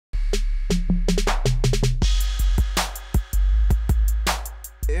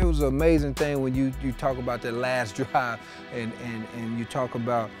an amazing thing when you talk about that last drive and you talk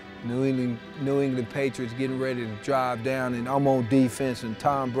about New England Patriots getting ready to drive down, and I'm on defense, and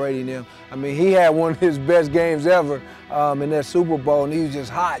Tom Brady and them. I mean, he had one of his best games ever in that Super Bowl, and he was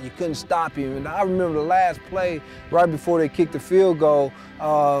just hot. You couldn't stop him. And I remember the last play right before they kicked the field goal,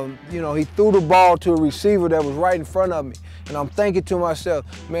 you know, he threw the ball to a receiver that was right in front of me. And I'm thinking to myself,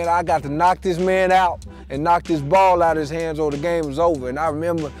 man, I got to knock this man out and knock this ball out of his hands or the game was over. And I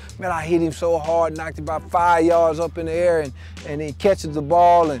remember, man, I hit him so hard, knocked him about 5 yards up in the air, and he catches the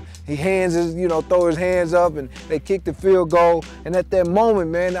ball and he hands his, you know, throw his hands up, and they kick the field goal. And at that moment,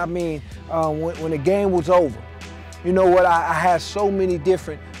 man, I mean, when the game was over, you know what, I had so many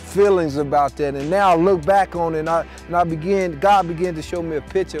different feelings about that, and now I look back on it, and God began to show me a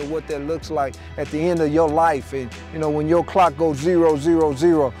picture of what that looks like at the end of your life. And you know, when your clock goes 0, 0,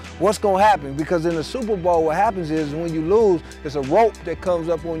 0, what's gonna happen? Because in the Super Bowl, what happens is when you lose, it's a rope that comes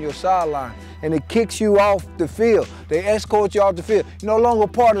up on your sideline, and it kicks you off the field. They escort you off the field. You're no longer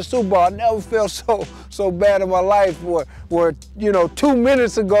part of the Super Bowl. I never felt so bad in my life where you know, 2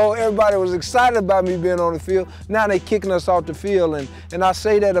 minutes ago, everybody was excited about me being on the field. Now they kicking us off the field. And I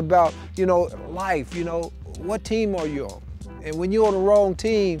say that about, you know, life. You know, what team are you on? And when you're on the wrong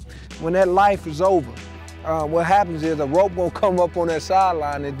team, when that life is over, what happens is a rope will come up on that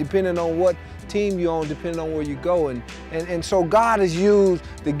sideline, and depending on what team you're on, depending on where you go. And so God has used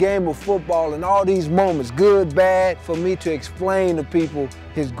the game of football and all these moments, good, bad, for me to explain to people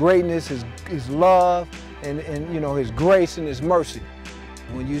His greatness, His love, and you know, His grace and His mercy.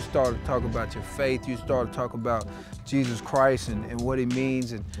 When you start to talk about your faith, you start to talk about Jesus Christ and what He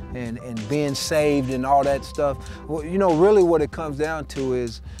means and being saved and all that stuff. Well, you know, really what it comes down to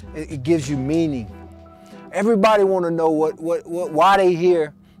is it gives you meaning. Everybody want to know why they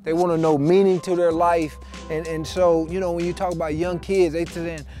here. They want to know meaning to their life. And so, you know, when you talk about young kids, they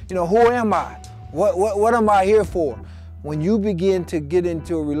say, you know, who am I? What am I here for? When you begin to get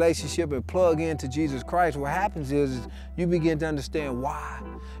into a relationship and plug into Jesus Christ, what happens is you begin to understand why.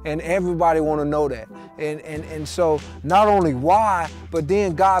 And everybody want to know that. And so not only why, but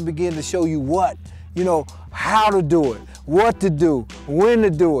then God began to show you what, you know, how to do it, what to do, when to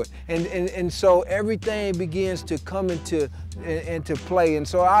do it. And so everything begins to come into play. And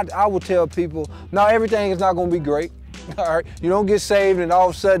so I will tell people, no, everything is not going to be great. All right, you don't get saved and all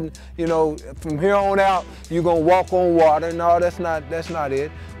of a sudden, you know, from here on out, you're gonna walk on water. No, that's not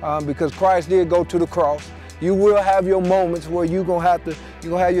it. Because Christ did go to the cross. You will have your moments where you're gonna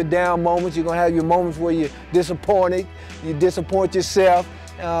have your down moments. You're gonna have your moments where you're disappointed. You disappoint yourself.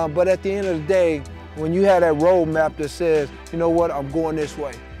 But at the end of the day, when you have that roadmap that says, you know what, I'm going this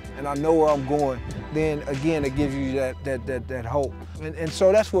way, and I know where I'm going, then again, it gives you that hope. And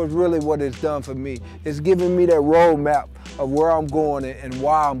so that's what it's done for me. It's giving me that roadmap of where I'm going and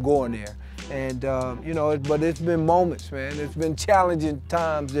why I'm going there. And you know, but it's been moments, man. It's been challenging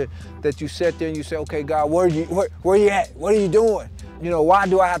times that you sit there and you say, okay, God, where are you at? What are you doing? You know, why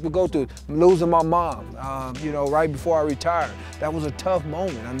do I have to go through losing my mom, you know, right before I retired? That was a tough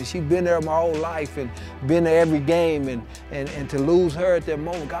moment. I mean, she's been there my whole life and been there every game, and to lose her at that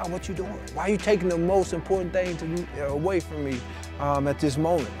moment, God, what you doing? Why are you taking the most important thing away from me at this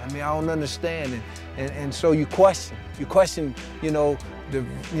moment? I mean, I don't understand. And so you question, you know,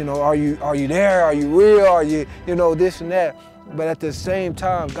 are you there? Are you real? Are you know, this and that? But at the same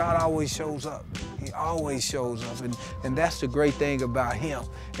time, God always shows up. He always shows up, and that's the great thing about Him,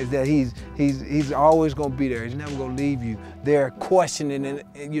 is that He's always going to be there. He's never going to leave you there questioning,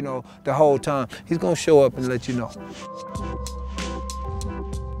 you know, the whole time. He's going to show up and let you know.